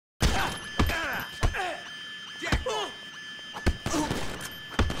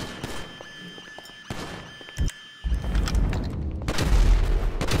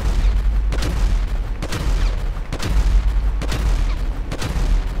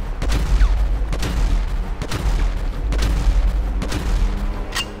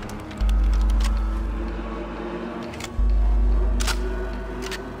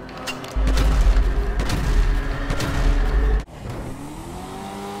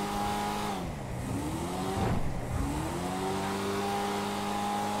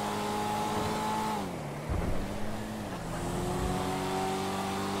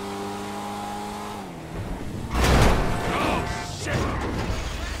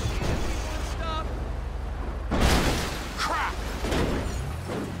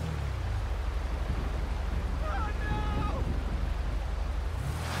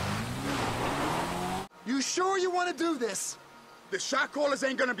you want to do this? The shot callers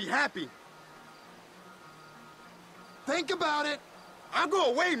ain't gonna be happy. Think about it. I'll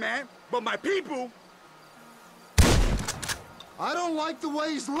go away, man, but my people... I don't like the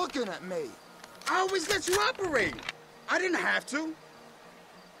way he's looking at me. I always let you operate. I didn't have to.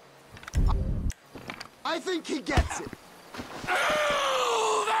 I think he gets it.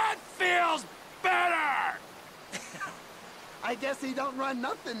 Oh, that feels better! I guess he don't run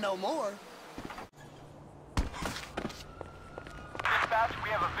nothing no more. Dispatch, we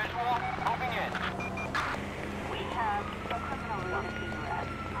have a visual. Moving in. We have a criminal arrest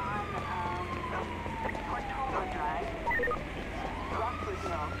on Portola Drive,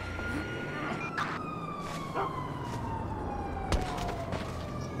 Rockfordville.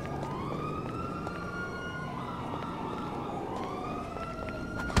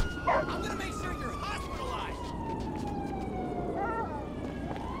 I'm gonna make sure you're hospitalized!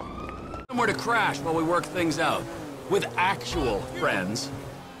 Somewhere to crash while we work things out. With actual friends.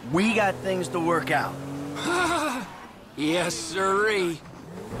 We got things to work out. Yes, sirree.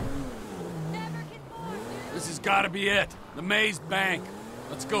 This has got to be it. The Maze Bank.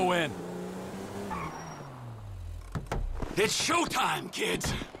 Let's go in. It's showtime,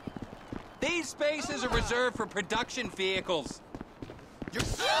 kids. These spaces are reserved for production vehicles. You're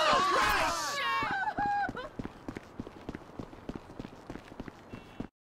so right!